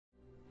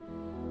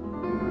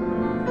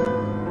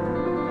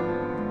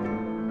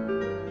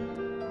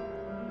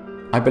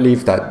I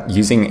believe that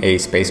using a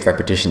spaced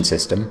repetition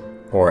system,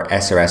 or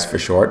SRS for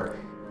short,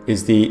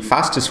 is the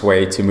fastest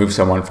way to move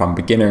someone from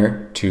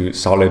beginner to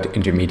solid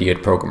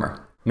intermediate programmer.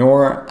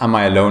 Nor am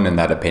I alone in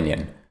that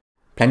opinion.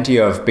 Plenty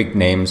of big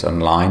names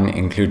online,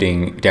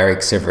 including Derek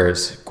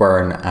Sivers,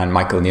 Gwern, and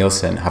Michael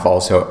Nielsen, have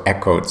also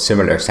echoed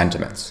similar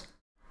sentiments.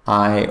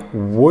 I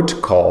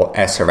would call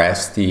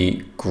SRS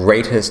the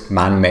greatest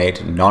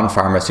man-made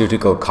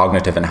non-pharmaceutical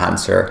cognitive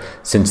enhancer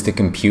since the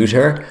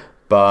computer,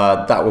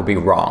 but that would be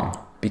wrong,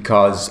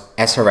 because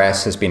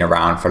SRS has been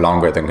around for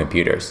longer than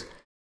computers.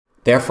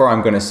 Therefore,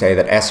 I'm going to say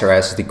that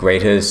SRS is the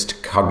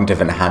greatest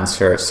cognitive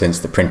enhancer since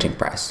the printing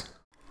press.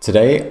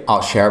 Today,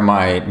 I'll share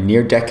my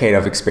near decade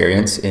of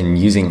experience in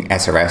using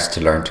SRS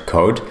to learn to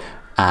code,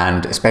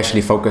 and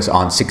especially focus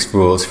on 6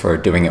 rules for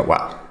doing it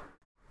well.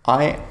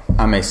 I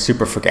am a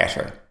super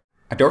forgetter.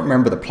 I don't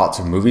remember the plots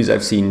of movies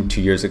I've seen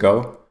 2 years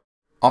ago.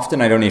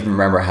 Often I don't even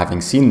remember having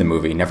seen the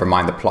movie, never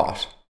mind the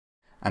plot.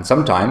 And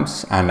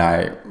sometimes, and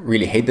I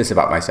really hate this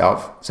about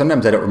myself,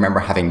 sometimes I don't remember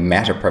having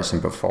met a person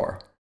before.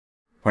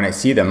 When I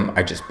see them,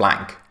 I just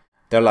blank.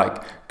 They're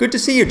like, "Good to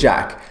see you,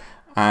 Jack."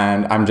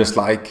 And I'm just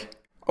like,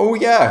 "Oh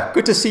yeah,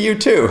 good to see you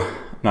too."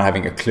 Not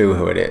having a clue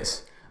who it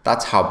is.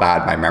 That's how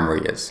bad my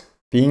memory is.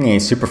 Being a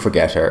super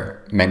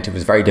forgetter meant it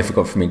was very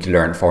difficult for me to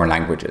learn foreign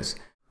languages.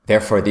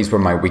 Therefore, these were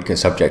my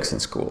weakest subjects in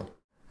school.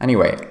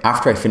 Anyway,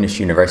 after I finished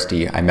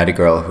university, I met a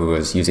girl who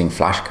was using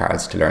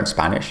flashcards to learn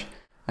Spanish,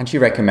 and she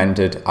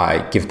recommended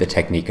I give the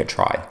technique a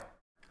try.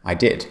 I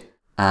did.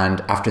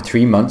 And after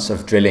 3 months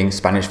of drilling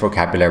Spanish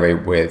vocabulary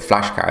with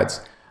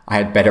flashcards, I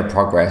had better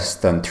progress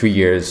than 3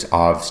 years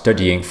of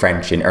studying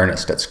French in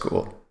earnest at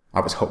school. I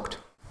was hooked.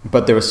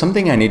 But there was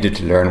something I needed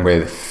to learn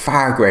with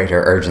far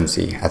greater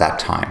urgency at that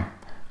time,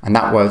 and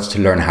that was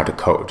to learn how to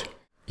code.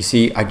 You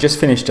see, I just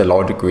finished a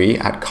law degree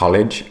at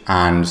college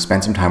and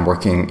spent some time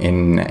working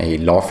in a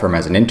law firm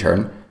as an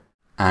intern,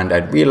 and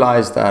I'd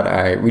realized that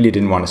I really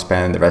didn't want to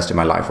spend the rest of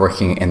my life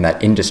working in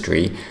that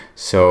industry,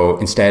 so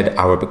instead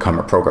I would become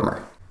a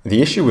programmer.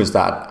 The issue was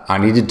that I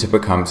needed to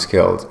become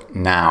skilled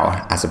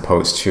now as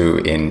opposed to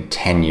in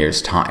 10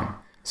 years' time.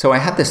 So I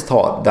had this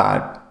thought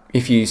that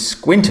if you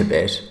squint a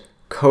bit,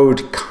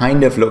 code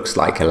kind of looks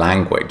like a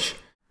language.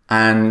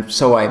 And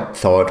so I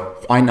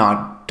thought, why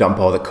not dump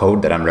all the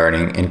code that I'm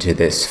learning into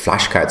this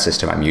flashcard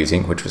system I'm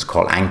using, which was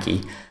called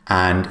Anki,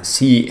 and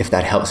see if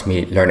that helps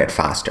me learn it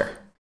faster.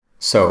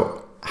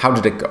 So how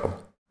did it go?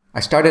 I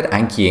started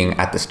Ankiing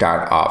at the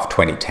start of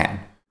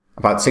 2010.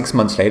 About 6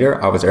 months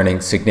later, I was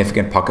earning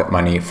significant pocket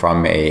money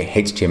from a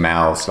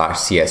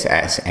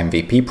HTML/CSS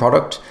MVP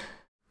product.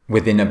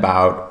 Within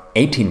about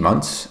 18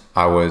 months,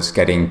 I was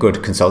getting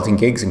good consulting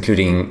gigs,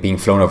 including being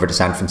flown over to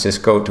San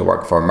Francisco to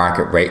work for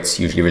market rates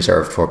usually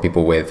reserved for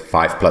people with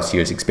 5+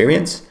 years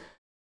experience.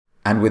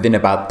 And within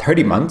about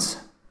 30 months,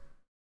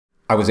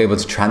 I was able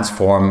to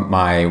transform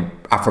my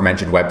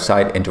aforementioned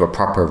website into a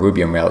proper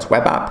Ruby on Rails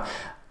web app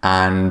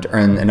and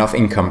earn enough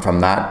income from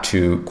that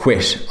to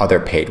quit other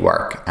paid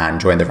work and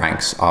join the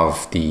ranks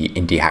of the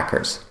indie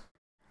hackers.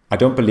 I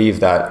don't believe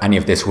that any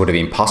of this would have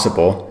been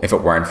possible if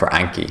it weren't for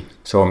Anki,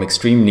 so I'm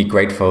extremely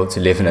grateful to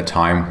live in a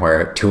time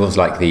where tools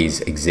like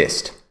these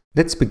exist.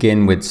 Let's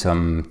begin with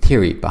some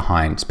theory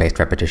behind spaced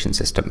repetition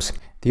systems.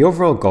 The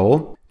overall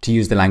goal, to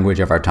use the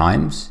language of our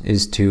times,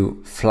 is to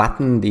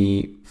flatten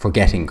the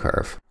forgetting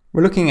curve.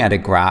 We're looking at a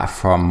graph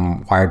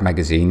from Wired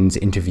Magazine's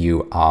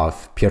interview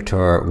of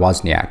Piotr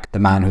Wozniak, the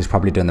man who's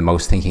probably done the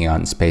most thinking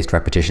on spaced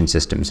repetition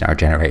systems in our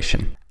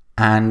generation.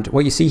 And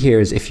what you see here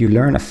is if you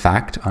learn a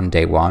fact on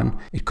day 1,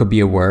 it could be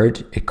a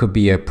word, it could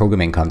be a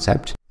programming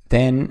concept.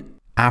 Then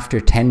after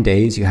 10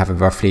 days, you have a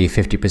roughly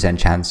 50%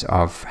 chance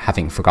of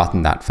having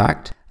forgotten that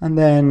fact. And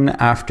then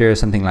after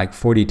something like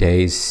 40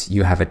 days,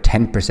 you have a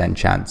 10%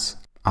 chance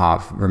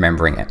of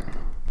remembering it.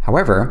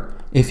 However,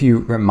 if you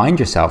remind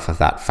yourself of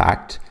that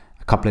fact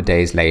a couple of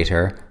days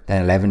later,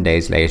 then 11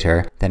 days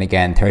later, then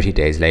again 30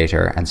 days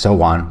later, and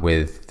so on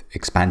with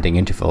expanding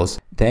intervals,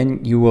 then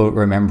you will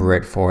remember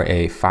it for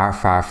a far,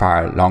 far,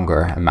 far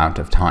longer amount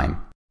of time.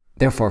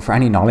 Therefore, for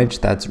any knowledge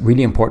that's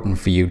really important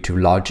for you to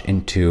lodge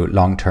into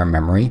long-term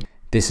memory,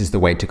 this is the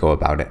way to go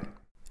about it.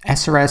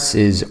 SRS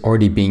is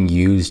already being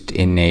used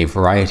in a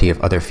variety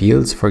of other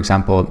fields. For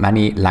example,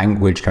 many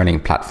language learning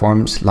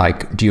platforms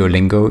like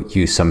Duolingo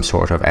use some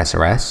sort of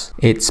SRS.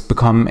 It's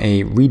become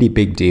a really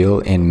big deal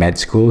in med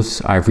schools.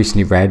 I've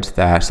recently read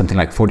that something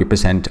like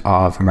 40%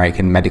 of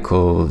American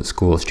medical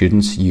school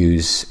students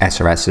use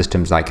SRS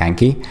systems like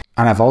Anki.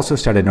 And I've also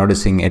started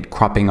noticing it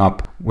cropping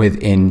up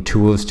within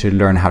tools to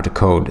learn how to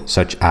code,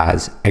 such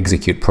as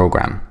Execute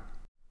Program.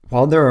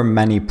 While there are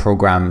many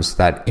programs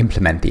that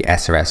implement the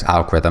SRS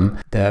algorithm,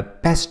 the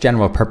best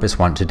general purpose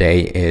one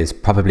today is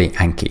probably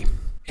Anki.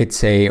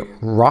 It's a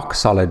rock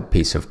solid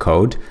piece of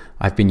code.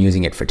 I've been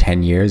using it for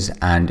 10 years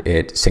and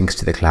it syncs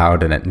to the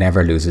cloud and it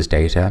never loses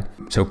data.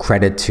 So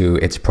credit to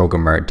its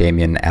programmer,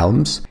 Damien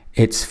Elms.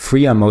 It's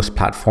free on most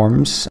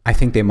platforms. I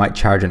think they might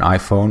charge an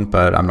iPhone,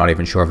 but I'm not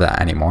even sure of that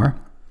anymore.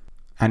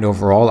 And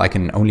overall, I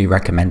can only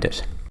recommend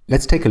it.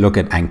 Let's take a look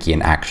at Anki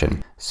in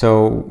action.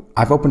 So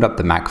I've opened up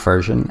the Mac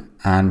version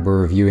and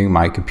we're reviewing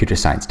my computer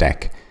science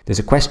deck. There's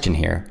a question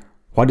here.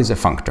 What is a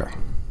functor?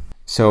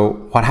 So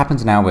what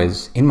happens now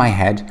is, in my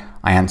head,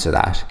 I answer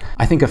that.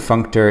 I think a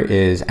functor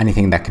is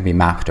anything that can be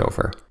mapped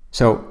over.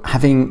 So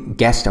having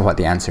guessed at what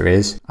the answer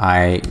is,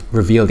 I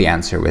reveal the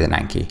answer with an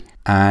Anki.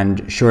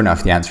 And sure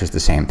enough, the answer is the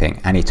same thing,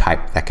 any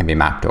type that can be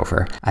mapped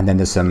over. And then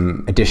there's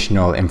some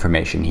additional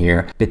information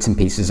here, bits and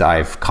pieces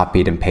I've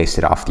copied and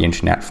pasted off the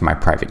internet for my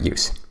private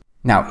use.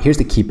 Now, here's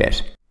the key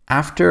bit.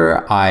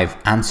 After I've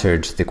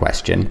answered the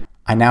question,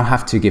 I now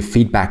have to give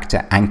feedback to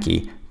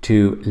Anki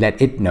to let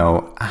it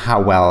know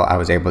how well I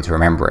was able to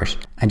remember it.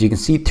 And you can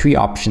see three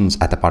options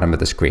at the bottom of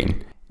the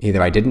screen.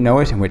 Either I didn't know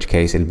it, in which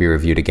case it'll be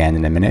reviewed again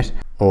in a minute,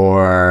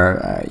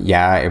 or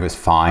yeah, it was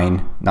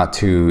fine, not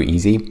too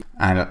easy,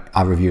 and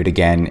I'll review it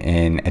again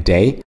in a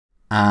day,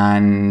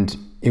 and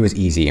it was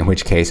easy, in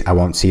which case I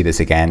won't see this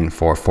again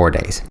for 4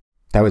 days.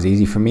 That was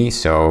easy for me,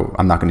 so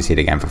I'm not going to see it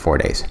again for 4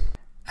 days.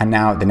 And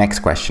now the next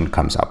question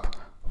comes up.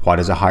 What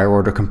is a higher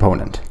order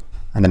component?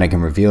 And then I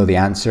can reveal the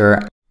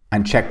answer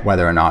and check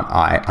whether or not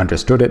I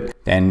understood it,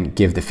 then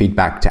give the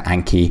feedback to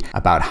Anki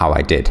about how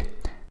I did.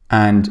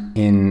 And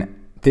in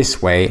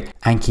this way,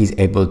 Anki is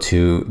able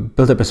to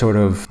build up a sort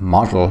of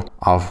model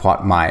of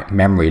what my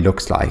memory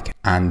looks like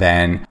and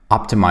then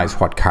optimize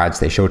what cards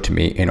they show to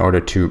me in order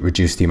to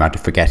reduce the amount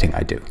of forgetting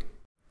I do.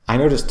 I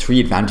noticed 3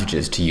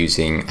 advantages to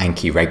using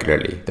Anki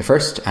regularly. The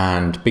first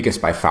and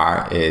biggest by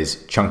far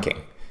is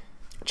chunking.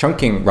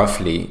 Chunking,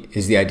 roughly,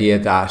 is the idea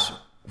that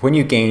when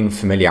you gain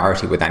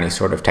familiarity with any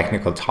sort of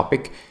technical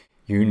topic,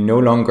 you no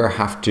longer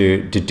have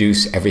to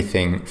deduce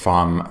everything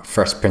from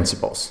first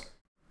principles.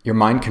 Your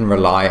mind can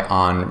rely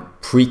on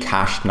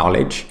pre-cached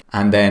knowledge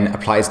and then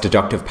applies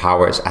deductive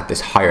powers at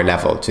this higher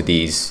level to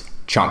these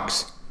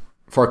chunks.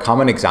 For a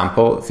common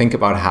example, think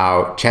about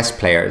how chess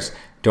players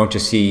don't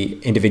just see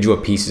individual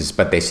pieces,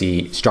 but they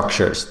see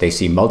structures. They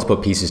see multiple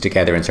pieces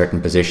together in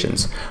certain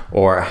positions.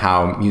 Or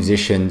how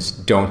musicians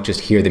don't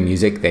just hear the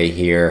music, they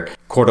hear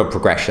chordal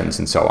progressions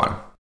and so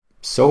on.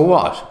 So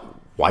what?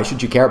 Why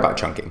should you care about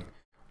chunking?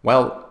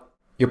 Well,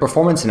 your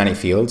performance in any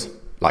field,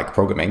 like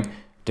programming,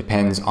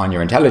 depends on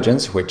your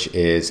intelligence, which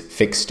is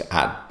fixed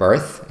at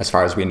birth, as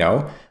far as we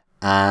know,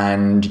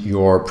 and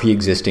your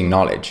pre-existing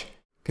knowledge.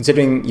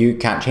 Considering you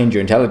can't change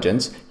your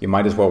intelligence, you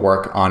might as well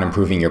work on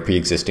improving your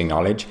pre-existing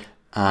knowledge,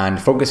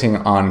 and focusing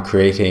on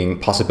creating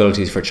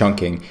possibilities for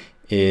chunking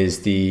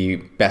is the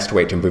best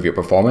way to improve your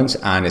performance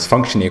and is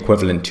functionally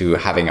equivalent to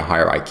having a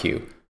higher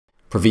IQ.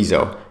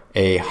 Proviso,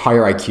 a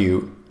higher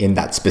IQ in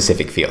that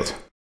specific field.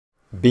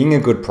 Being a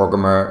good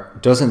programmer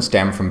doesn't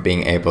stem from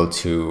being able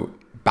to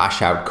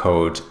bash out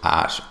code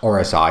at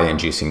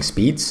RSI-inducing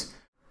speeds.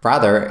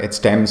 Rather, it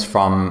stems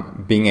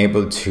from being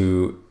able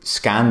to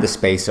scan the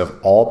space of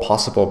all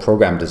possible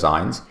program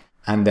designs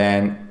and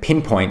then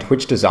pinpoint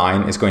which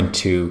design is going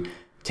to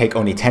take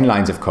only 10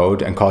 lines of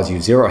code and cause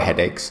you 0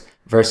 headaches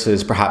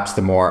versus perhaps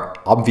the more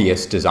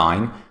obvious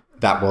design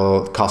that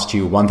will cost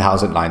you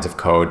 1,000 lines of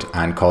code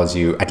and cause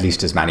you at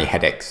least as many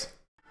headaches.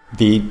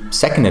 The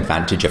second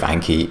advantage of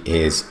Anki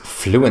is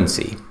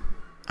fluency.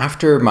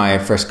 After my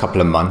first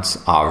couple of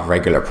months of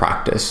regular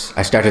practice,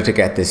 I started to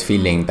get this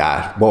feeling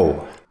that,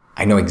 whoa,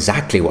 I know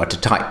exactly what to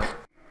type.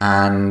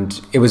 And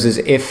it was as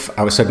if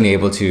I was suddenly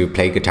able to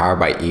play guitar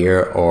by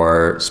ear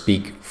or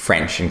speak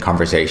French in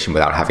conversation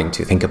without having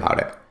to think about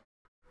it.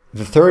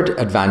 The third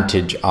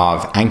advantage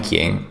of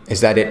Ankiing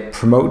is that it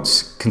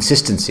promotes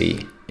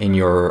consistency in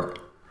your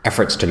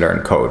efforts to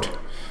learn code.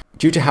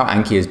 Due to how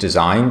Anki is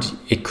designed,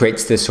 it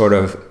creates this sort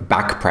of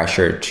back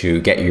pressure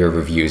to get your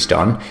reviews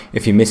done.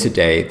 If you miss a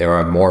day, there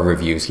are more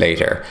reviews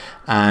later.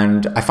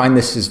 And I find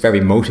this is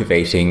very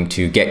motivating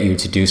to get you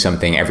to do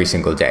something every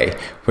single day,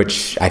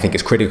 which I think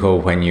is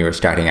critical when you're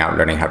starting out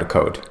learning how to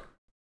code.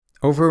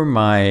 Over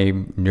my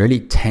nearly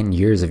 10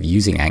 years of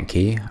using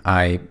Anki,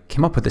 I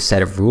came up with a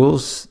set of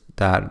rules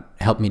that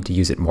helped me to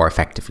use it more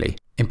effectively.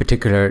 In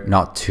particular,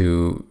 not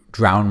to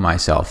drown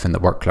myself in the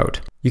workload.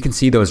 You can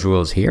see those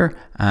rules here,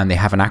 and they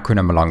have an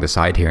acronym along the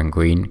side here in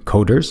green,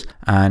 coders.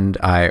 And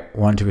I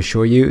want to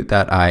assure you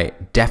that I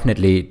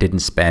definitely didn't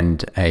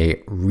spend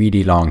a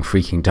really long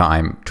freaking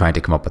time trying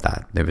to come up with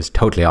that. It was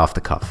totally off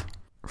the cuff.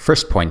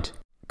 First point,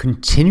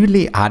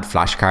 continually add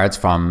flashcards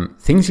from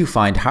things you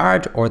find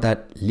hard or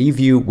that leave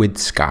you with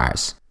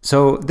scars.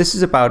 So this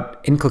is about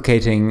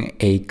inculcating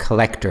a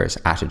collector's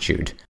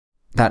attitude.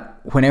 That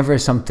whenever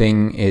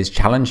something is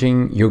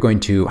challenging, you're going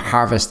to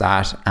harvest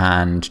that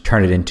and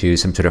turn it into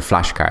some sort of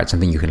flashcard,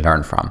 something you can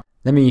learn from.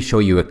 Let me show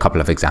you a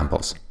couple of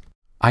examples.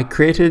 I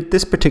created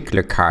this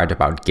particular card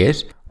about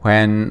Git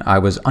when I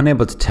was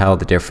unable to tell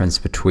the difference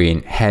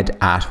between head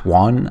at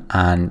 1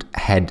 and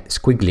head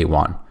squiggly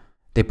 1.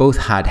 They both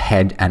had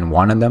head and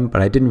 1 in them,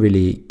 but I didn't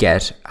really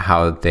get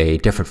how they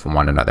differed from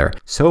one another.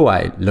 So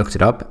I looked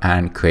it up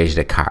and created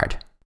a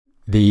card.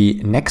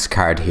 The next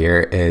card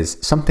here is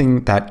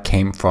something that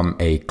came from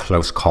a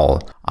close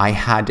call. I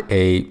had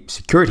a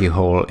security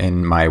hole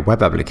in my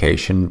web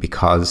application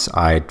because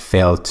I'd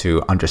failed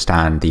to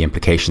understand the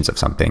implications of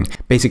something.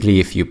 Basically,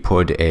 if you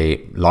put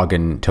a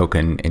login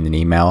token in an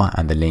email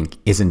and the link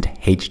isn't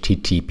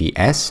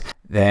HTTPS,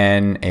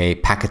 then a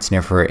packet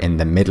sniffer in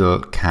the middle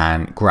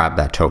can grab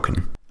that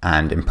token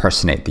and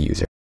impersonate the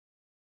user.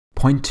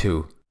 Point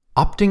 2.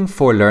 Opting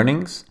for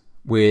learnings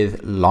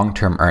with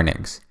long-term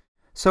earnings.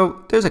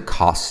 So there's a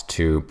cost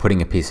to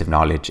putting a piece of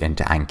knowledge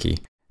into Anki.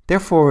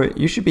 Therefore,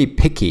 you should be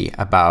picky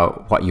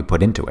about what you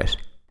put into it.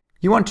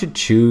 You want to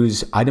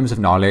choose items of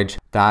knowledge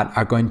that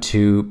are going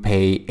to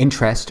pay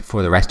interest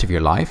for the rest of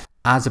your life,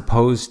 as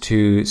opposed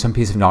to some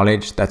piece of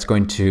knowledge that's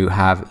going to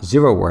have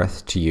zero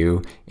worth to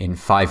you in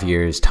 5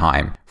 years'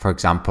 time. For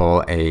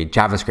example, a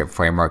JavaScript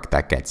framework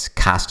that gets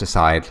cast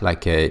aside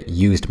like a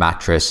used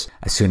mattress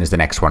as soon as the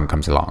next one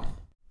comes along.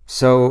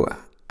 So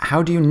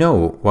how do you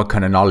know what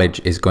kind of knowledge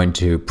is going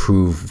to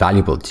prove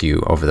valuable to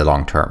you over the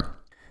long term?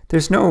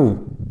 There's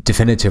no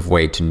definitive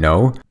way to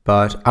know,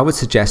 but I would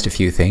suggest a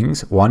few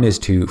things. One is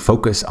to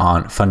focus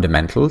on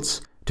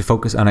fundamentals, to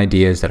focus on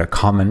ideas that are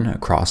common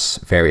across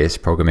various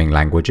programming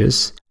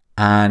languages,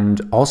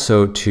 and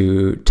also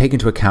to take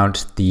into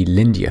account the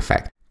Lindy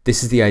effect.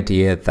 This is the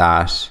idea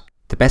that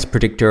the best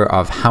predictor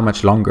of how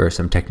much longer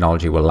some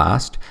technology will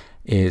last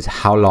is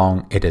how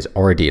long it has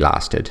already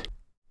lasted.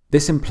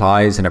 This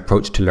implies an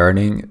approach to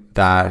learning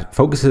that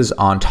focuses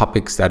on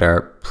topics that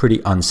are pretty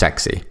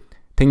unsexy,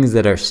 things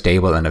that are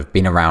stable and have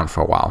been around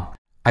for a while.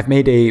 I've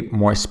made a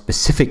more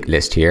specific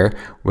list here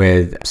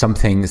with some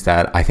things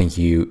that I think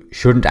you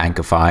shouldn't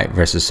Ankify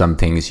versus some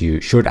things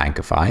you should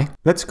Ankify.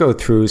 Let's go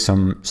through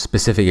some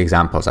specific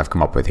examples I've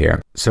come up with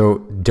here. So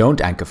don't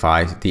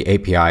Ankify the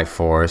API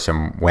for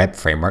some web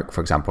framework,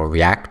 for example,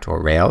 React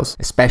or Rails,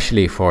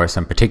 especially for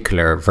some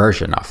particular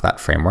version of that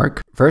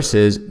framework,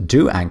 versus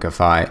do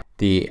Ankify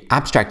the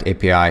abstract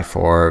API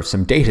for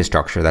some data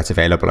structure that's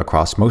available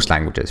across most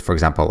languages, for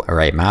example,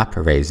 array map,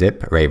 array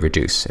zip, array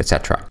reduce,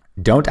 etc.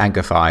 Don't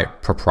Ankify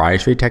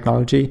proprietary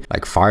technology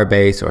like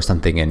Firebase or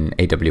something in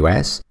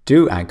AWS.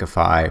 Do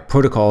Ankify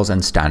protocols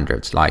and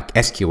standards like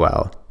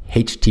SQL,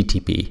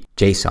 HTTP,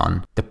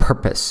 JSON, the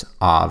purpose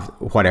of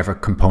whatever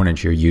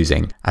component you're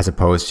using, as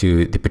opposed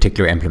to the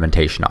particular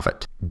implementation of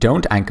it.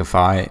 Don't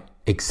Ankify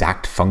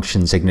exact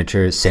function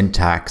signatures,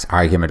 syntax,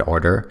 argument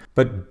order,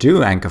 but do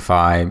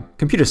Ankify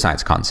computer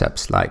science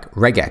concepts like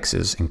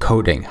regexes,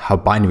 encoding, how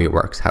binary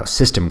works, how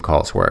system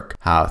calls work,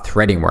 how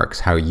threading works,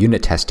 how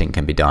unit testing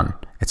can be done,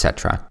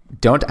 etc.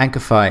 Don't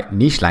Ankify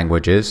niche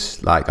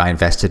languages like I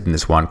invested in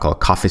this one called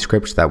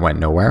CoffeeScript that went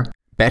nowhere.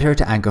 Better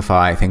to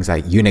Ankify things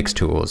like Unix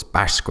tools,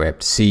 Bash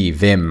script, C,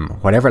 Vim,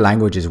 whatever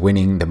language is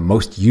winning the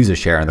most user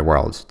share in the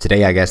world.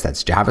 Today, I guess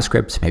that's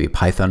JavaScript, maybe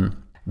Python.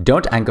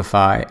 Don't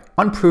Ankify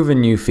unproven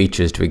new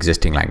features to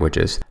existing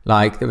languages.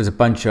 Like there was a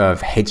bunch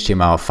of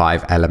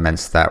HTML5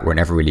 elements that were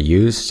never really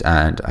used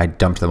and I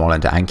dumped them all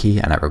into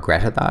Anki and I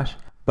regretted that.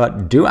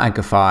 But do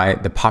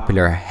Ankify the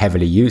popular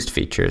heavily used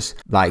features.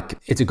 Like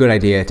it's a good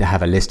idea to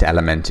have a list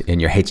element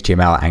in your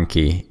HTML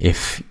Anki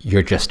if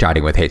you're just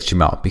starting with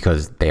HTML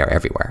because they are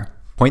everywhere.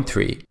 Point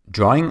 3,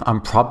 drawing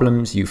on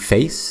problems you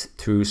face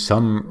through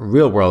some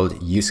real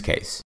world use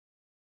case.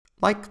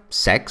 Like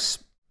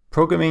sex,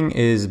 programming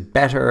is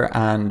better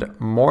and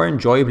more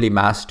enjoyably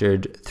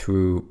mastered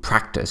through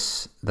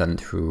practice than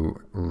through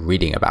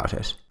reading about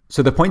it.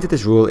 So the point of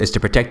this rule is to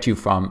protect you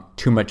from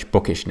too much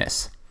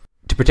bookishness,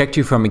 to protect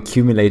you from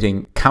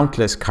accumulating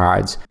countless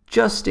cards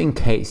just in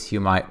case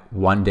you might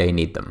one day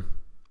need them.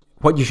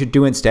 What you should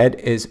do instead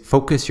is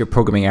focus your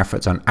programming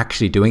efforts on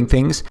actually doing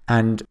things,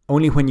 and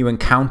only when you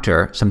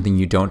encounter something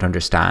you don't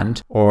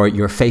understand or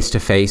you're face to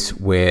face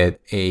with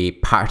a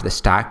part of the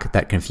stack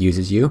that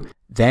confuses you,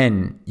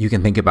 then you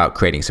can think about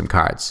creating some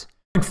cards.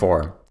 Point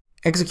 4,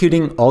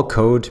 executing all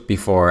code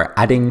before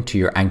adding to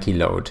your Anki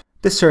load.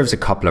 This serves a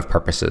couple of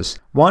purposes.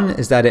 One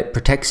is that it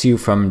protects you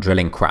from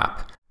drilling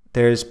crap.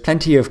 There's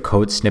plenty of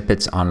code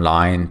snippets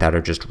online that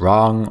are just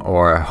wrong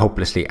or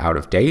hopelessly out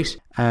of date,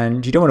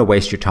 and you don't want to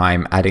waste your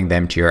time adding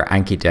them to your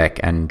Anki deck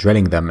and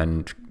drilling them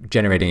and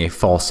generating a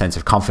false sense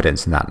of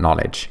confidence in that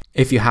knowledge.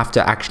 If you have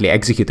to actually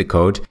execute the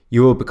code,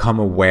 you will become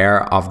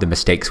aware of the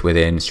mistakes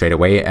within straight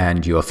away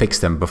and you will fix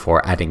them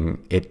before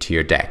adding it to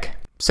your deck.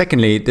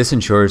 Secondly, this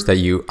ensures that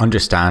you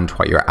understand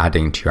what you're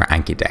adding to your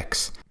Anki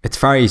decks. It's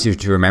far easier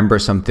to remember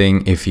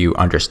something if you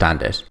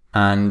understand it.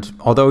 And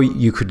although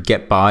you could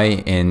get by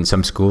in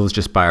some schools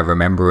just by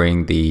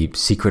remembering the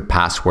secret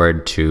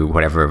password to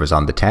whatever was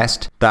on the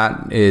test,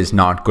 that is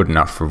not good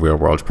enough for real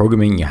world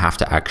programming. You have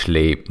to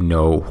actually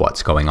know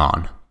what's going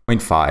on.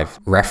 Point 5,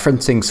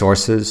 referencing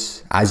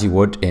sources as you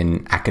would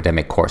in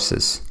academic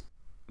courses.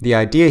 The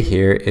idea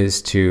here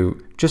is to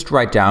just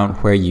write down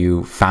where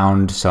you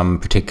found some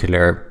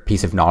particular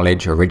piece of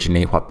knowledge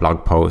originally, what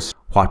blog post,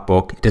 what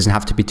book. It doesn't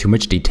have to be too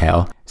much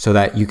detail so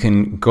that you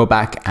can go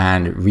back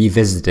and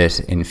revisit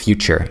it in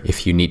future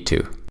if you need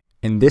to.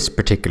 In this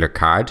particular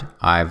card,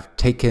 I've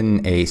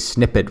taken a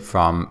snippet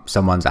from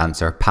someone's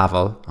answer,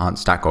 Pavel, on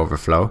Stack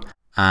Overflow,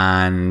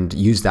 and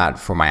use that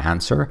for my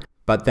answer.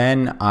 But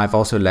then I've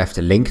also left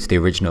a link to the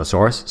original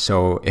source.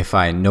 So if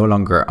I no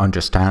longer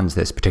understand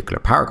this particular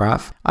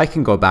paragraph, I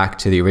can go back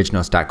to the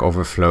original Stack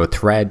Overflow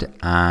thread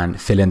and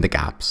fill in the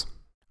gaps.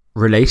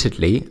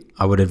 Relatedly,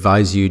 I would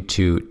advise you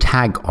to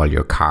tag all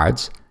your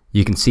cards.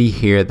 You can see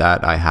here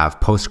that I have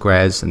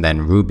Postgres and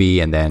then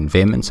Ruby and then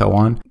Vim and so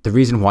on. The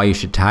reason why you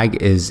should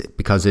tag is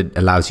because it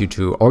allows you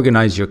to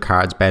organize your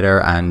cards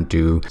better and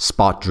do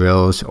spot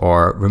drills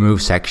or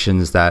remove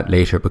sections that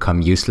later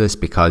become useless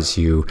because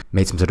you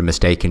made some sort of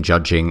mistake in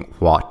judging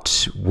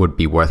what would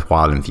be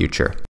worthwhile in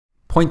future.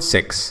 Point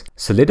 6,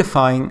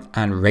 solidifying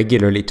and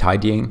regularly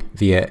tidying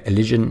via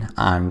elision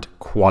and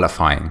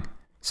qualifying.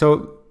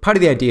 So part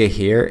of the idea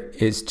here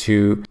is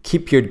to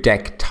keep your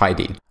deck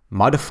tidy.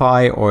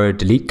 Modify or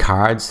delete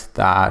cards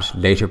that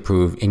later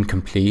prove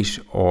incomplete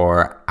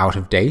or out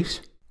of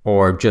date,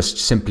 or just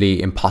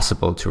simply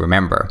impossible to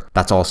remember.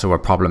 That's also a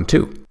problem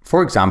too.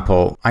 For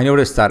example, I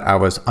noticed that I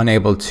was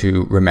unable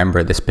to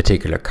remember this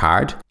particular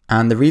card,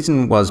 and the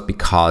reason was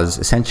because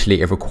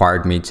essentially it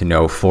required me to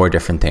know 4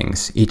 different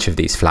things, each of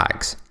these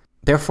flags.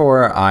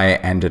 Therefore, I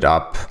ended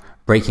up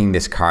breaking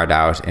this card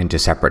out into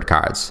separate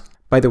cards.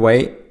 By the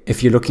way,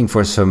 if you're looking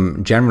for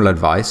some general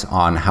advice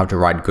on how to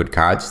write good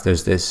cards,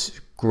 there's this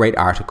great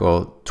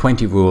article,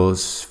 20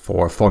 Rules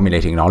for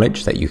Formulating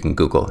Knowledge, that you can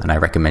Google, and I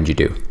recommend you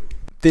do.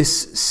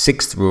 This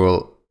 6th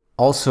rule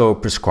also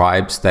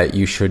prescribes that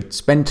you should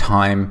spend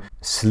time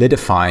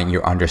solidifying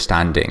your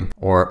understanding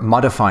or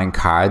modifying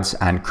cards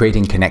and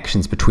creating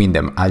connections between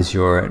them as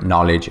your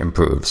knowledge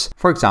improves.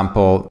 For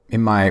example,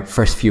 in my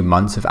first few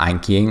months of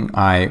Ankiing,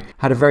 I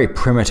had a very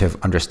primitive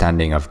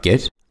understanding of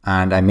Git,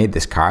 and I made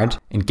this card.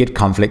 In Git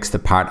conflicts, the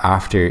part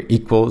after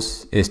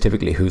equals is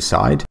typically whose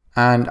side.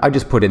 And I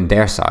just put in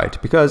their side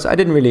because I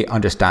didn't really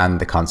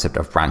understand the concept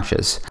of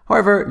branches.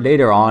 However,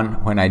 later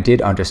on, when I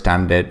did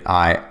understand it,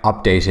 I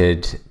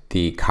updated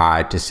the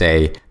card to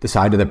say the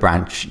side of the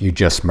branch you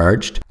just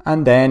merged.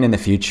 And then in the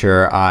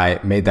future, I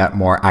made that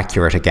more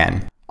accurate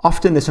again.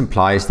 Often this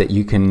implies that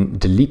you can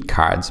delete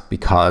cards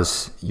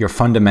because your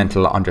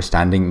fundamental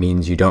understanding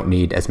means you don't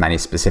need as many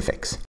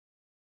specifics.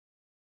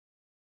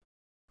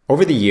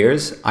 Over the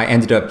years, I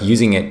ended up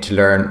using it to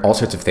learn all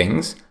sorts of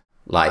things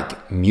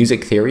like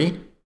music theory,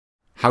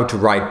 how to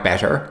write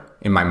better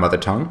in my mother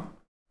tongue,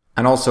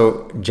 and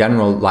also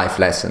general life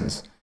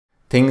lessons,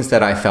 things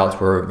that I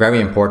felt were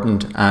very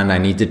important and I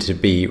needed to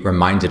be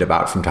reminded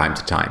about from time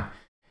to time.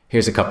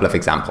 Here's a couple of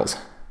examples.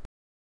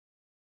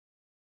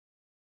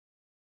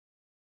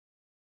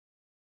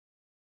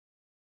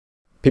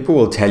 People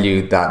will tell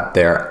you that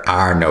there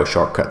are no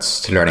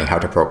shortcuts to learning how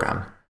to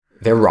program.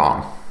 They're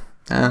wrong,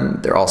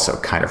 and they're also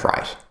kind of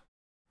right.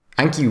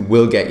 Anki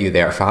will get you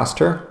there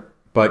faster,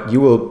 but you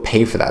will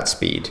pay for that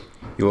speed.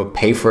 You will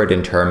pay for it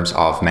in terms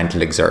of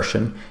mental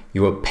exertion,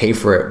 you will pay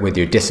for it with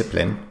your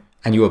discipline,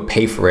 and you will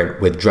pay for it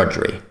with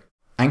drudgery.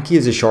 Anki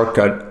is a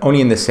shortcut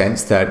only in the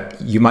sense that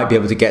you might be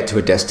able to get to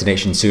a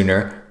destination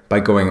sooner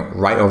by going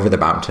right over the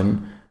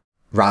mountain,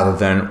 rather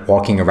than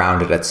walking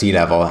around it at sea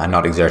level and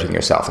not exerting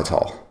yourself at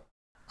all.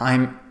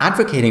 I'm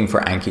advocating for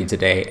Anki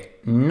today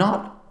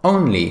not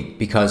only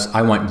because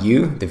I want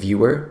you, the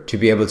viewer, to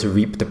be able to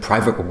reap the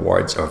private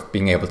rewards of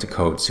being able to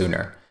code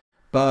sooner,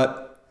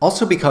 but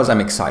also because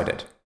I'm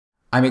excited.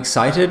 I'm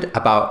excited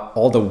about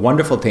all the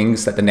wonderful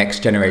things that the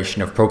next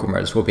generation of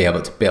programmers will be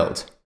able to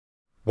build.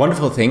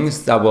 Wonderful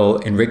things that will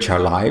enrich our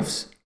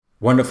lives,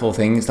 wonderful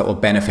things that will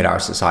benefit our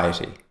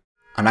society.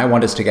 And I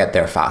want us to get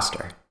there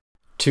faster.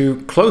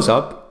 To close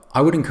up,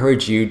 I would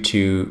encourage you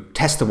to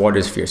test the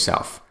waters for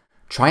yourself.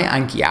 Try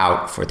Anki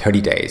out for 30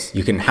 days.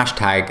 You can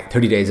hashtag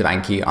 30 days of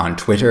Anki on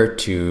Twitter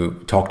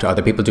to talk to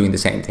other people doing the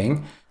same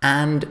thing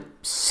and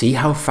see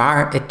how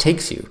far it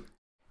takes you.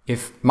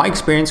 If my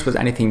experience was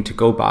anything to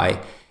go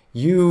by,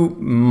 you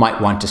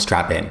might want to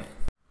strap in.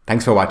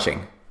 Thanks for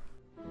watching.